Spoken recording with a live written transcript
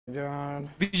God.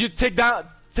 Did you take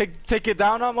it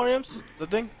down on Williams? The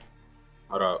thing?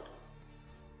 Hold up.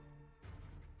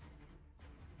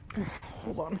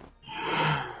 Hold on.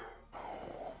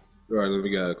 Alright, let me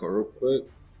get a call real quick.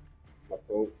 My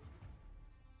phone.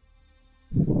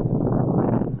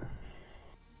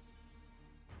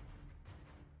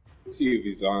 Let's see if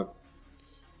he's on.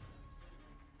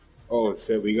 Oh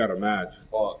shit, we got a match.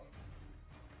 Fuck.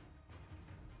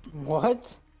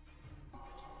 What?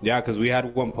 Yeah, because we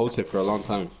had one posted for a long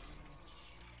time.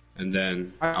 And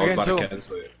then I was about to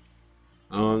cancel it.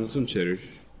 Some chitters.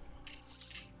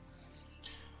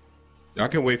 Y'all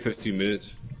can wait 15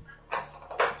 minutes.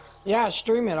 Yeah,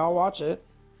 stream it. I'll watch it.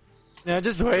 Yeah,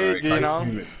 just wait, Right, you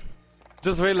know.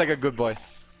 Just wait like a good boy.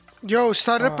 Yo,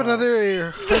 start up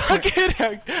another. I'm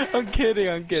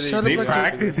kidding. They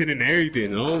practicing and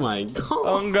everything. Oh my god.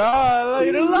 Oh god,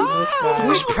 like,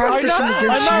 Who's practicing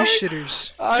against you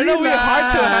shitters? I know we're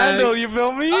hard to handle, you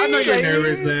feel me? I know you're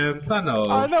nervous, man. I know.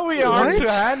 I know we're hard What?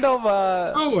 to handle,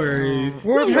 but... No worries.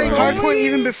 We were playing hardpoint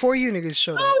even before you niggas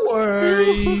showed up. No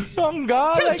worries. Oh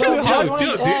god, like, chill, we're chill, hard,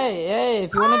 chill. Hey,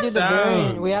 if you want to do the Calm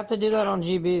variant, down. we have to do that on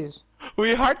GBs.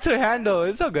 we're hard to handle,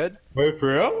 it's so good. Wait,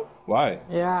 for real? Why?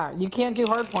 Yeah, you can't do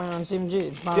hardpoint on CMG.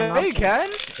 It's not an Yeah, you option. can.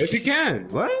 Yes, you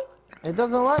can. What? It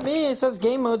doesn't let me. It says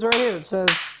game modes right here. It says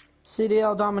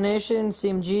CDL domination,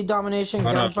 CMG domination,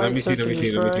 Hold up. Let me gunfight, see. search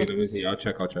and destroy. See. I'll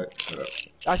check. Hold up.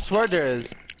 I swear there is.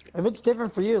 If it's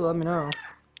different for you, let me know.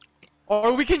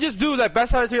 Or we can just do like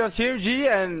best out of 3 on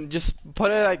CMG and just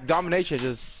put it like domination,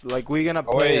 just like we're gonna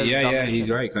Oh play wait, as yeah, domination. he's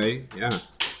right, Clay. Yeah.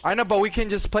 I know, but we can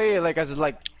just play it like as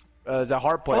a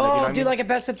hard point. like, you know what I do mean? like a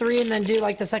best of 3 and then do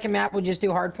like the second map. We just do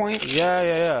hardpoint.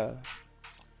 Yeah.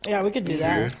 Yeah, we could do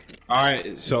that. All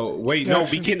right. So wait, no,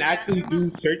 we can actually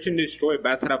do search and destroy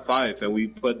bats out of 5, and we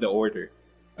put the order.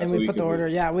 That's And what we put the can order.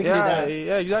 do. Yeah, we can do Yeah, that.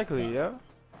 yeah, exactly, yeah.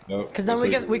 Nope, Because then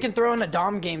that's we can throw in a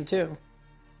dom game too.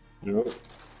 Nope.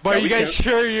 But Yeah, you we guys can.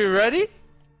 sure you're ready?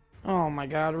 Oh my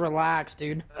god, relax,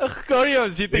 dude.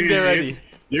 Corios, you think they're ready?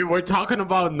 We're talking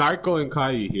about Narco and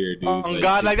Kai here, dude. Oh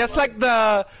god, like that's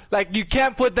like you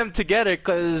can't put them together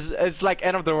because it's like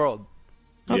end of the world.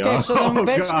 Okay, Yo. so then Oh,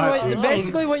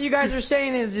 basically, God. what you guys are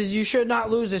saying is you should not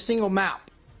lose a single map.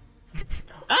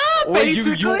 Well,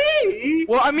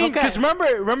 well, I mean, Okay. because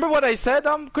remember what I said,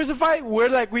 Crucify?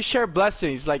 We share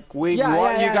blessings. Like we Yeah,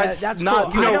 want yeah, you guys that's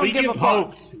not cool. to. I don't we give give a fuck.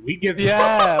 hopes. We give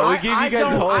Yeah, we give you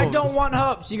guys hopes. I don't want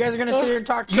hopes. You guys are gonna sit here and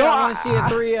talk shit. No, I want to see a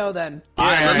 3-0 then.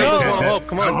 Yeah, no. no hope.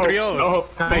 Come on, 3-0. No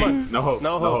hope. No hope.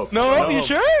 No hope. No, No you hope.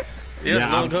 sure? Yeah, no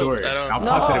I'm hope. sure. I don't. I'm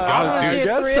No, positive. I wanna see Dude, a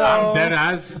guess 3-0. so. I'm dead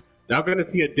ass. Y'all gonna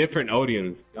see a different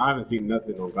audience. I haven't seen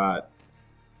nothing on God.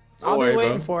 I'll worry, be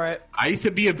waiting bro. for it. I used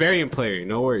to be a variant player.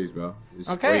 No worries, bro.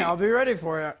 Just Okay, wait. I'll be ready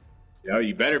for it. Yo,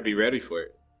 you better be ready for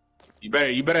it. You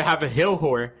better have a hill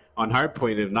whore on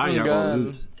hardpoint. If not, you're gonna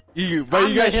lose. But I'm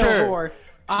you guys the hill sure? whore.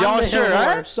 I'm Y'all the hill sure,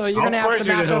 whore, right? so you're Of gonna have course to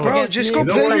you're match the up hill whore. Bro, against just me go and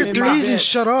play don't your let me threes bitch. and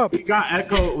shut up. We got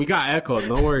Echo. We got Echo.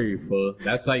 No worries, fool.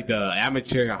 That's like the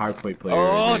amateur hardpoint player.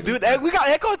 Oh, right there. dude, we got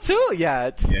Echo too.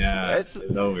 Yeah, Yeah, it's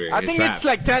over. I think it's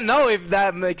like 10-0 if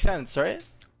that makes sense, right?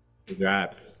 It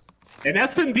raps. And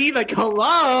SMB, like,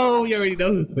 hello! You already know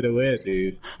who's gonna win,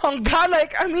 dude. Oh god,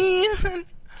 like I mean,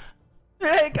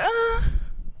 like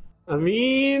I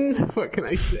mean, what can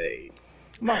I say?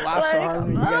 I'm gonna laugh so hard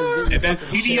when you guys get And your then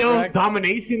fucking shit CDO wrecked.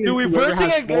 domination. dude, we're is whoever versing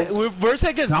has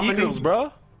against both- Eagles, Domination. bro.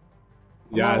 I'm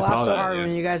Yeah, gonna I laugh saw so that. hard Yeah.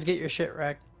 when you guys get your shit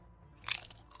wrecked.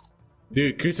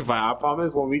 Dude, Crucify, I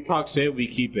promise when we talk shit, we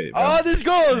keep it. Bro. Oh, this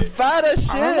girl is fat as shit.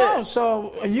 I don't know.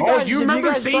 So if you Oh, guys, you if remember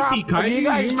you guys Stacey, drop, Kai? if you You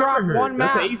guys remember drop her. one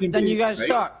That's the map, Asian then you bitch, guys right?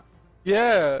 suck.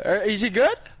 Yeah, is she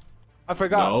good? I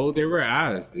forgot. No, they were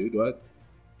ass, dude. What?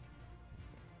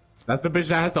 That's the bitch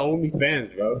that has the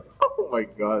OnlyFans, bro. Oh my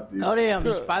god, dude. Oh damn!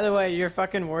 By the way, your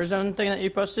fucking Warzone thing that you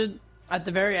posted at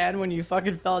the very end when you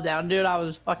fucking fell down, dude, I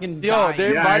was fucking Yo, dying.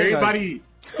 they're- Yeah, Everybody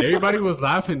everybody was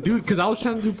laughing, dude, because I was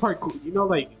trying to do parkour. You know,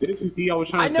 like, didn't you see I was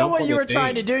trying to I know jump what on you the were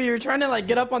trying to thing? do. You were trying to like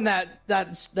get up on that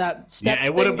step Yeah,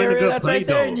 it would've thing been a area good that's play, right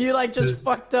there, though. and you like just Just-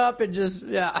 fucked up and just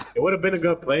yeah. It would have been a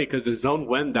good play, because the zone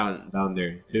went down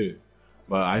there, too.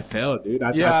 But I failed, dude.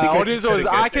 I Yeah, think audience was. could've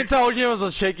I get can tell audience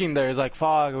was shaking there. It's like,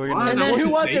 fuck, we're Why? gonna. And I then who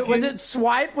wasn't was it? Was shaking. it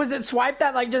Swipe? Was it Swipe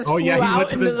that like just Oh, flew yeah, he out went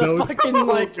to into the the zone. fucking Oh,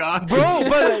 like? God. Bro,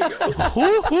 but like,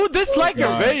 who disliked your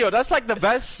God. video? That's like the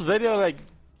best video like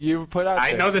you put out.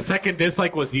 I there. know the second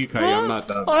dislike was you, Kai. I'm not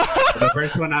dumb. The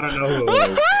first one, I don't know who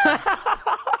it was.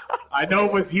 I know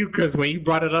it was you, because when you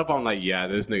brought it up, I'm like, yeah,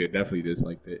 this nigga definitely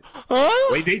disliked it. Huh?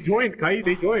 Wait, they joined, Kai.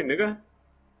 They joined, nigga.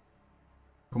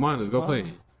 Come on, let's go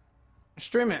play.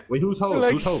 Stream it. Wait, who's host?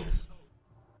 Like, Who's host?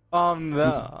 I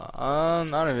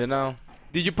don't even know.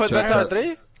 Did you put Check best out out. of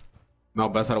 3? No,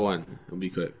 best out of 1. It'll be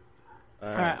quick.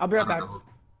 Alright, I'll be right back.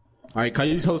 Alright,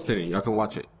 Caillou's hosting it. Y'all can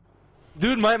watch it.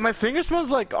 Dude, my finger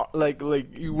smells like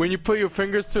when you put your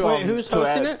fingers to Wait, who's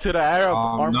hosting it? to the Arab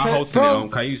armpit. Not hosting Bro,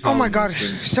 it. Caillou's oh my god,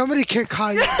 hosting. somebody kick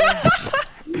Caillou.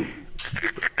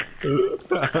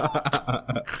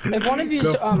 If one of you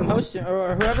hosting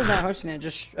or whoever's not hosting it,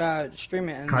 just stream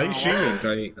it. And Caillou's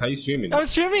streaming. Caillou's streaming. I'm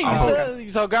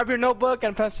streaming. So grab your notebook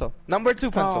and pencil. Number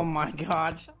 2 pencil. Oh my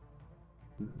god.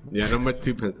 Yeah, number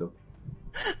 2 pencil.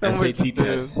 Number SAT 2.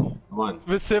 test. Come on.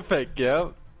 Specific,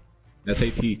 yep.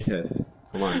 SAT test.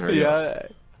 Come on, hurry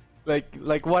up. Yeah,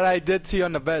 like what I did to you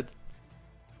on the bed.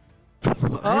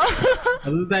 How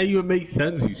does that even make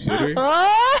sense, you shitter?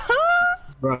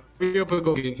 Bro, hurry up and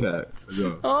go game chat. Let's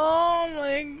go. Oh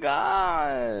my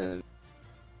god.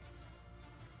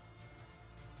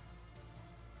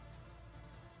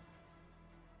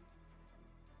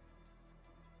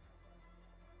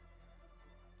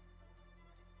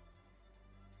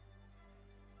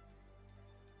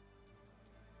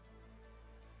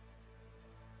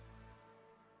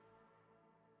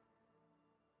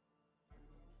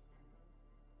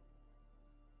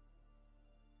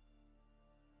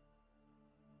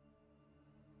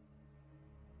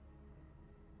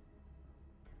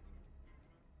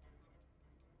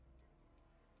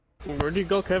 Where'd you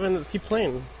go, Kevin? Let's keep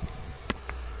playing.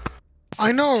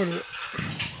 I know.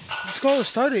 Let's go,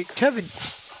 start it. Kevin.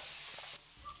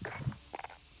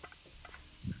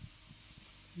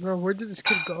 Bro, where did this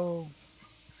kid go?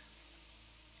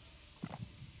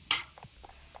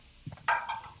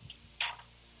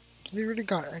 They really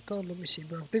got echo? Let me see,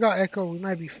 bro. If they got echo, we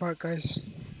might be fucked, guys.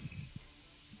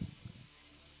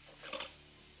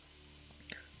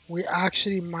 We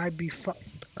actually might be fucked.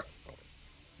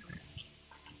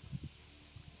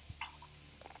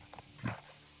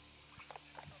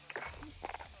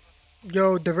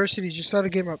 Yo, Diversity, just start a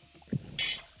game up.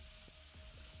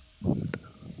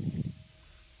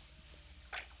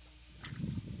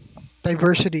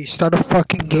 Diversity, start a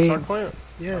fucking game. I'm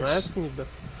Yes. asking you, bro.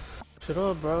 Shut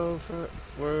up, bro.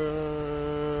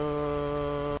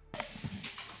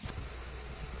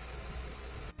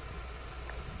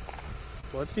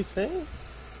 What did he say?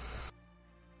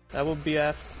 I will be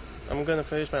after. I'm gonna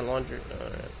finish my laundry.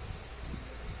 Alright.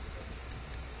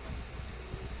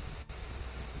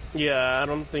 Yeah, I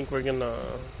don't think we're gonna.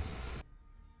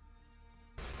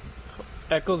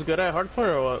 Echo's good at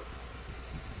hardcore or what?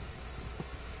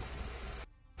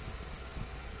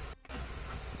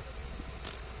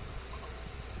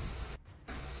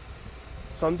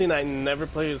 Something I never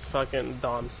play is fucking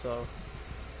Dom, so.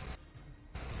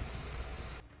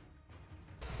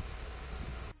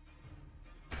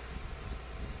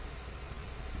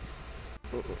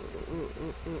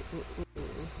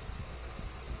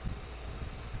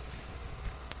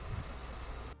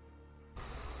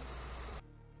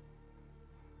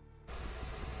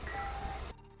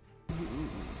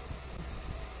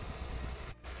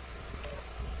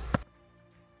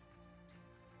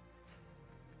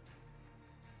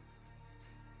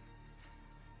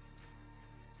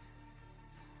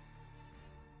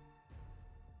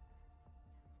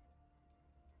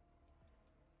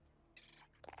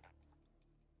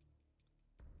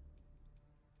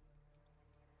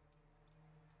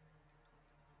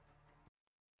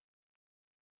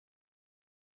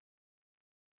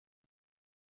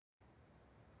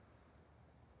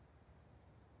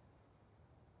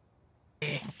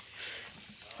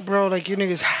 Bro, like you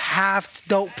niggas have to,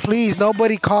 don't, please,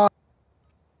 nobody call.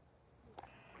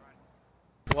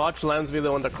 Watch Lance be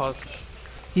the one that costs.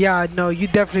 Yeah, no, you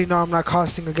definitely know I'm not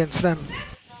costing against them.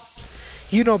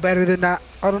 You know better than that.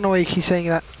 I don't know why you keep saying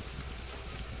that.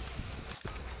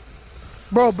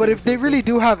 Bro, but if they really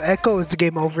do have echo, it's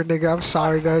game over, nigga. I'm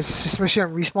sorry, guys. Especially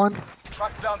on respawn.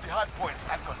 Track down the hard points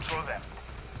and control them.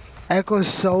 Echo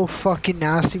is so fucking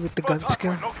nasty with the gun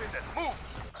skill. Located. Move.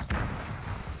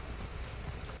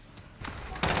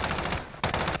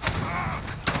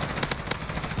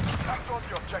 Capture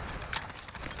the objective.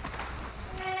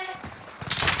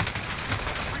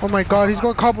 Oh my god, he's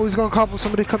going couple, he's going couple.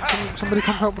 Somebody come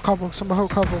help a couple. Somebody help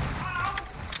couple.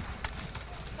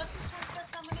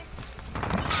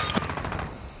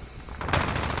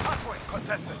 Hard point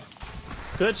contested.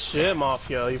 Good shit,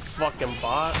 Mafia, you fucking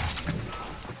bot.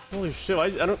 Holy shit, I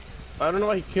don't know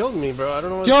why he killed me, bro. I don't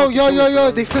know why Yo, the fuck he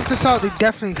killed me, they flipped us out. They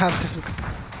definitely have to flip.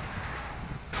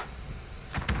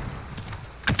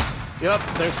 Yep,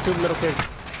 there's 2 middle cave.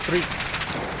 3.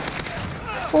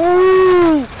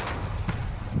 Oh!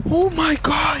 Oh my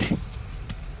god!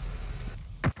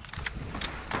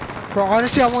 Bro,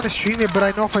 honestly, I want to stream it, but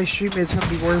I know if I stream it, it's gonna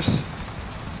be worse.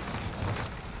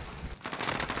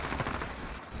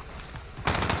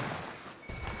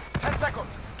 seconds.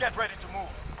 Get ready to move.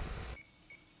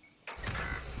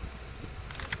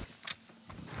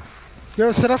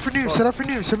 Yo, set up for new. Set up for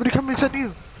new. Somebody come and set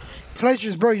new.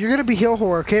 Pleasures, bro. You're gonna be heal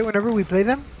whore, okay? Whenever we play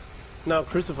them. No,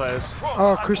 Crucify us.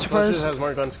 Oh, Crucify Pleasures us. has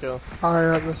more gun skill. Oh,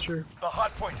 yeah, that's true. The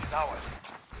hard point is ours.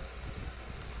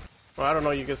 Well, I don't know.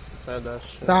 You just said that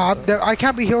shit. Nah, I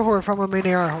can't be heal whore if I'm a main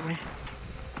AR, homie.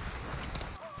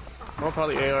 I'm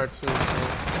probably AR too. So.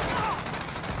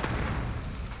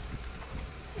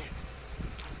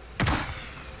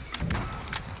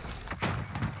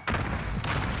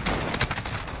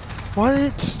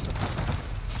 What?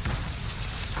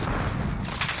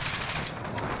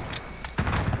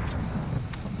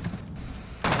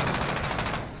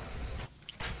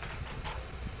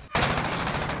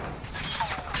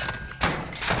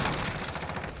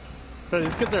 Bro,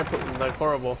 these kids are like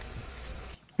horrible.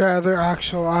 Yeah, they're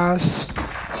actual ass. The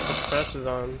press is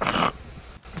on.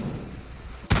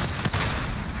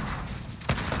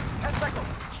 10 seconds.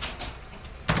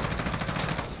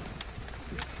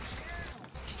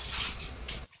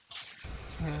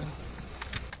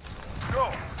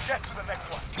 Go. Get to the next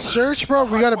one. Search, bro.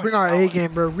 We gotta bring our A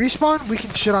game, bro. Respawn, we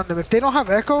can shit on them. If they don't have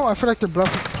echo, I feel like they're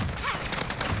bluffing.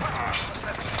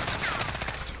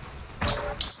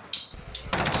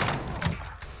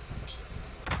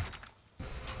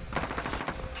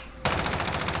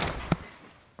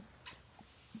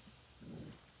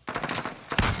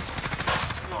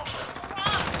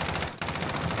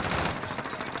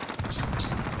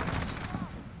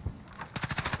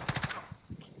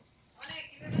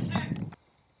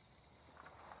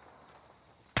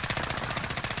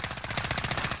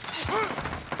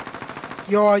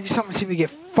 Yo, I just haven't seen me get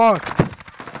fucked.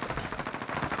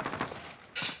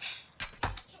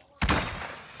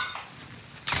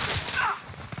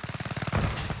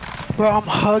 Bro, I'm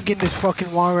hugging this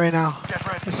fucking wall right now.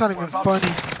 It's not even funny.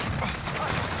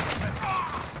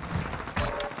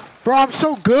 Bro, I'm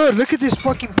so good. Look at this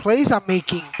fucking plays I'm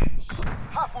making.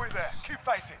 Halfway there. Keep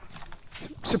fighting.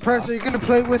 Suppress, are you gonna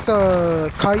play with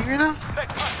Caillou now?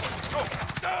 Next hard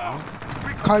point. Go.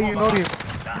 Caillou Nodium.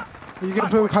 Are you gonna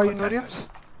play with Caillou Nodiums?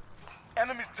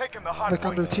 Enemies taking the hard Like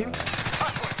point. on the team?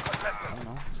 Hard point contested.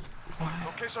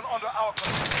 Location under our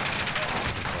control.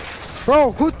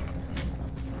 Bro, who?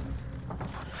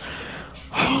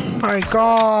 Oh my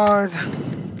god.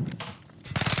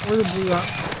 Where the blue at?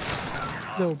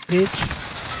 Little bitch.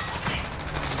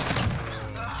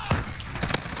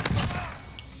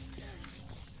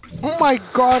 Oh my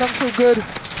god, I'm so good.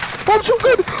 I'm so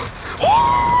good.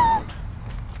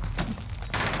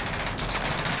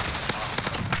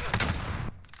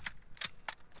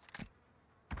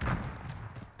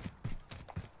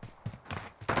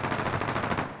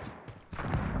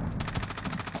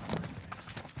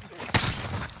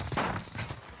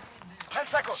 10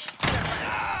 seconds.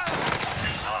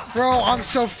 Bro, I'm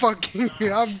so fucking.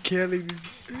 I'm killing you.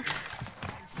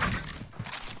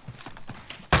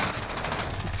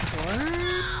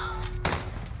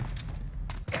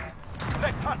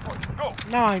 Next hard point. Go.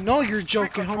 Nah, I know you're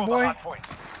joking, Control the homeboy. hard point.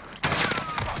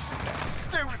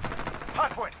 Stay with me.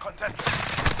 Hard point contested.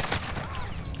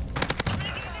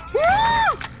 Woo!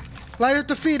 Light up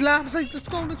the feed, Labs. Like, let's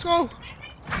go, let's go.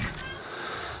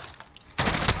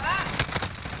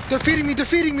 They're feeding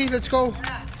me, let's go.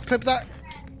 Clip that.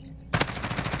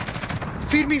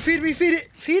 Feed me, feed it.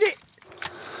 Feed it.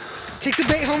 Take the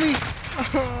bait, homie.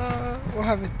 What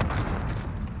happened?